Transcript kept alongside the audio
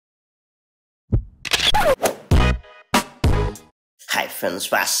Hi friends,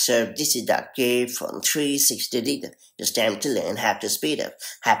 what's up? This is Dr. from 360 Reader. It's time to learn how to speed up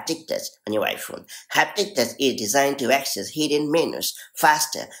haptic touch on your iPhone. Haptic touch is designed to access hidden menus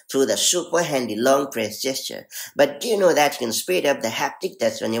faster through the super handy long press gesture. But do you know that you can speed up the haptic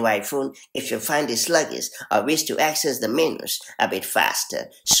touch on your iPhone if you find it sluggish or wish to access the menus a bit faster?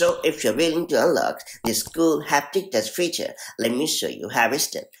 So if you're willing to unlock this cool haptic touch feature, let me show you how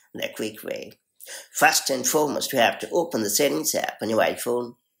it's done the quick way. First and foremost, you have to open the Settings app on your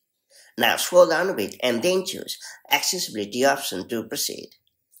iPhone. Now scroll down a bit and then choose Accessibility option to proceed.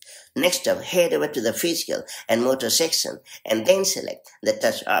 Next up, head over to the Physical and Motor section and then select the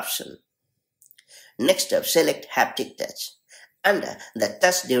Touch option. Next up, select Haptic Touch. Under the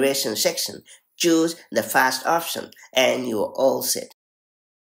Touch Duration section, choose the Fast option and you are all set.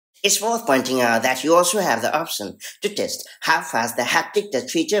 It's worth pointing out that you also have the option to test how fast the haptic touch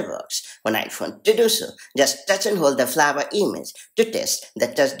feature works on iPhone. To do so, just touch and hold the flower image to test the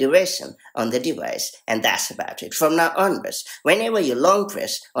touch duration on the device, and that's about it. From now onwards, whenever you long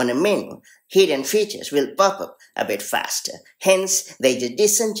press on a menu, hidden features will pop up a bit faster. Hence, there is a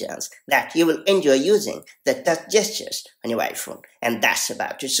decent chance that you will enjoy using the touch gestures on your iPhone, and that's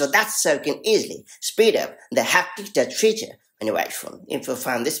about it. So that's how you can easily speed up the haptic touch feature on your iPhone. If you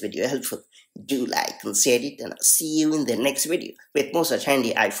found this video helpful, do like and share it, and I'll see you in the next video with more such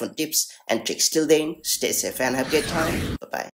handy iPhone tips and tricks. Till then, stay safe and have a good time. Bye-bye.